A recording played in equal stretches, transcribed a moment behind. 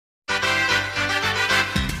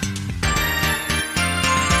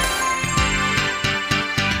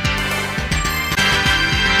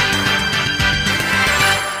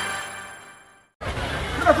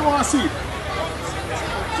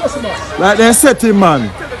Like they set him, man.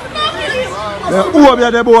 Who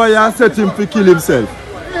over the boy and set him to kill himself?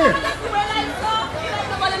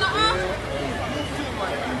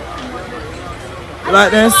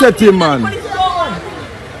 Like they set him, man.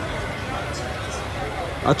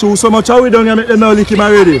 I choose so much how we done and make them now lick him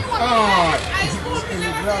already. Long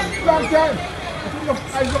time.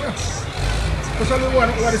 Especially one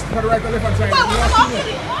who is for the right and left hand side.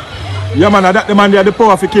 Yeah, man, that the man there the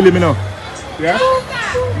power to kill him, you know. Yeah?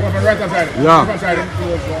 You have a right hand side? Yeah. Left hand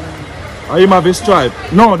side. Him have a stripe.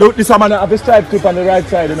 No, this man have a stripe tip on the right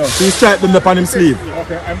side, you know. So he striped them upon him sleeve.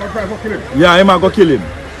 Okay, I'm not trying to kill him. Yeah, him go kill him.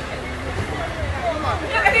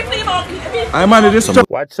 I managed this stuff.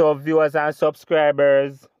 What's up, viewers and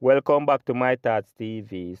subscribers? Welcome back to My Thoughts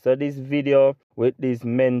TV. So this video with this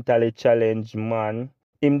mentally challenged man,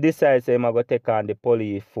 him decides him I go take on the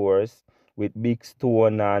police force with big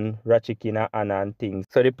stone and ratchet in hand and things.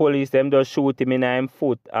 So the police them just shoot him in his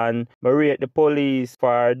foot, and I rate the police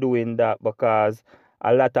for doing that because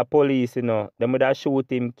a lot of police, you know, them would have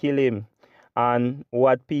shoot him, kill him. And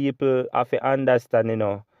what people have to understand, you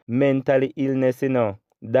know, mentally illness, you know,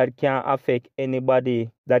 that can affect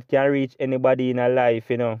anybody, that can reach anybody in a life,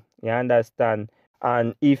 you know, you understand?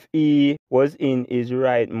 And if he was in his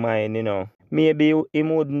right mind, you know, maybe he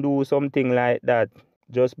wouldn't do something like that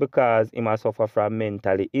just because he must suffer from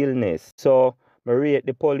mental illness. So, I rate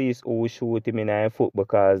the police who shoot him in the foot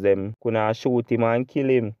because them couldn't shoot him and kill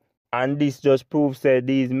him. And this just proves that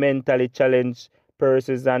these mentally challenged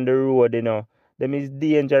persons on the road, you know, them is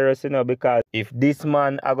dangerous, you know, because if this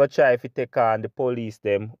man I go try to take on the police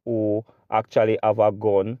them who actually have a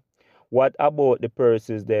gun, what about the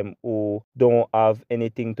persons them who don't have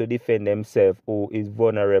anything to defend themselves, who is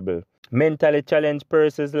vulnerable? Mentally challenged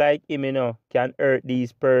persons like him, you know, can hurt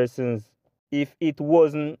these persons. If it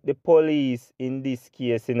wasn't the police in this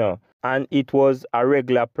case, you know, and it was a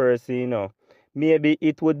regular person, you know, maybe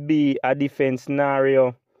it would be a different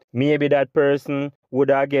scenario. Maybe that person would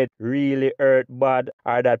have get really hurt bad,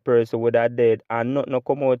 or that person would have dead and not no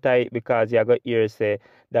come out of it because you got hear say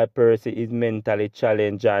that person is mentally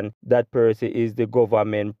challenged and that person is the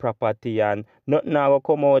government property and nothing will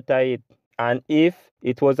come out of it. And if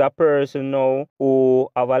it was a person now who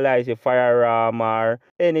have a license, firearm or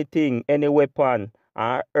anything, any weapon,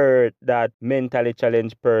 or hurt that mentally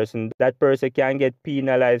challenged person, that person can get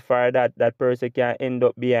penalized for that. That person can end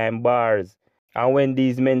up behind bars. And when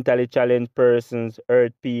these mentally challenged persons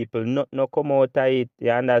hurt people, not come out of it, you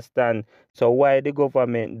understand? So why the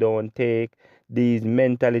government don't take these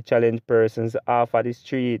mentally challenged persons off of the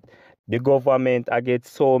street? The government I get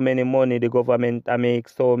so many money, the government I make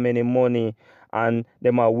so many money, and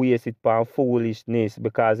them are waste it on foolishness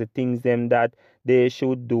because the things them that they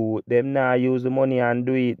should do, them now use the money and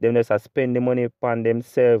do it, them just spend the money upon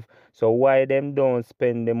themselves. So why them don't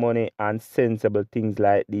spend the money on sensible things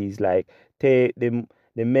like these, like take the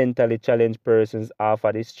mentally challenged persons off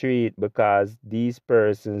of the street because these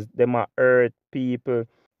persons, them are hurt people.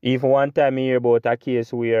 Even one time I hear about a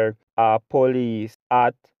case where a police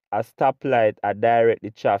at a stoplight direct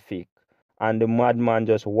the traffic and the madman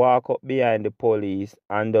just walk up behind the police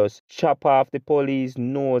and just chop off the police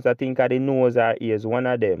nose. I think the nose or ears, one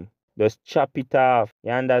of them. Just chop it off.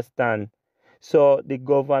 You understand? So the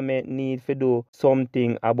government need to do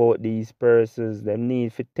something about these persons. They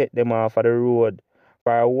need to take them off of the road.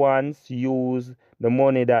 For once, use the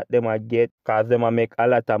money that them a get because them a make a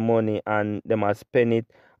lot of money and them a spend it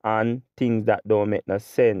on things that don't make no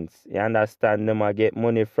sense. You understand? Them a get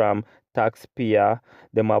money from taxpayer,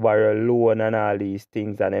 them a borrow loan and all these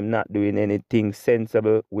things and them not doing anything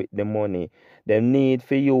sensible with the money. Them need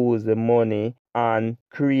to use the money and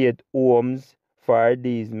create homes for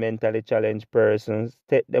these mentally challenged persons,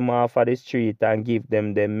 take them off of the street and give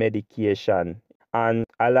them the medication. And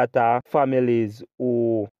a lot of families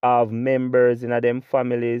who have members in them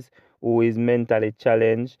families who is mentally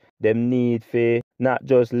challenged, them need to not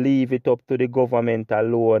just leave it up to the government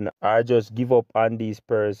alone or just give up on these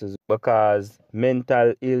persons because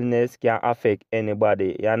mental illness can affect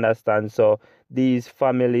anybody. You understand? So these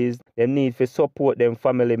families, they need to support them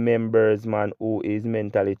family members, man, who is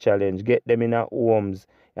mentally challenged. Get them in our homes.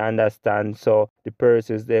 You understand? So the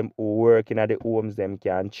persons them who work in the homes, them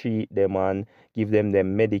can treat them and give them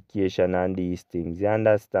medication and these things. You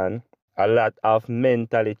understand? A lot of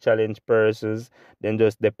mentally challenged persons then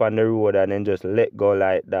just dip on the road and then just let go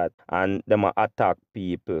like that and them attack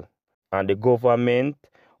people. And the government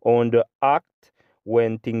on the act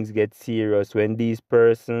when things get serious, when these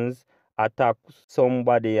persons attack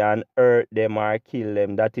somebody and hurt them or kill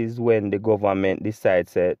them, that is when the government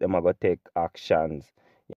decides that them are going to take actions.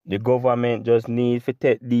 The government just need to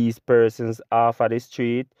take these persons off of the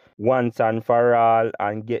street once and for all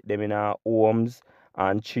and get them in our homes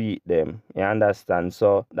and treat them. You understand?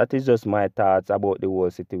 So that is just my thoughts about the whole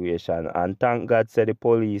situation. And thank God said the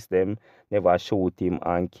police them never shoot him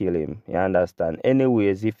and kill him. You understand?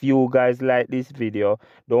 Anyways, if you guys like this video,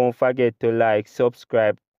 don't forget to like,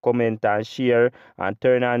 subscribe, comment and share, and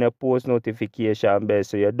turn on your post notification bell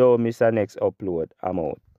so you don't miss the next upload. I'm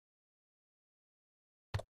out.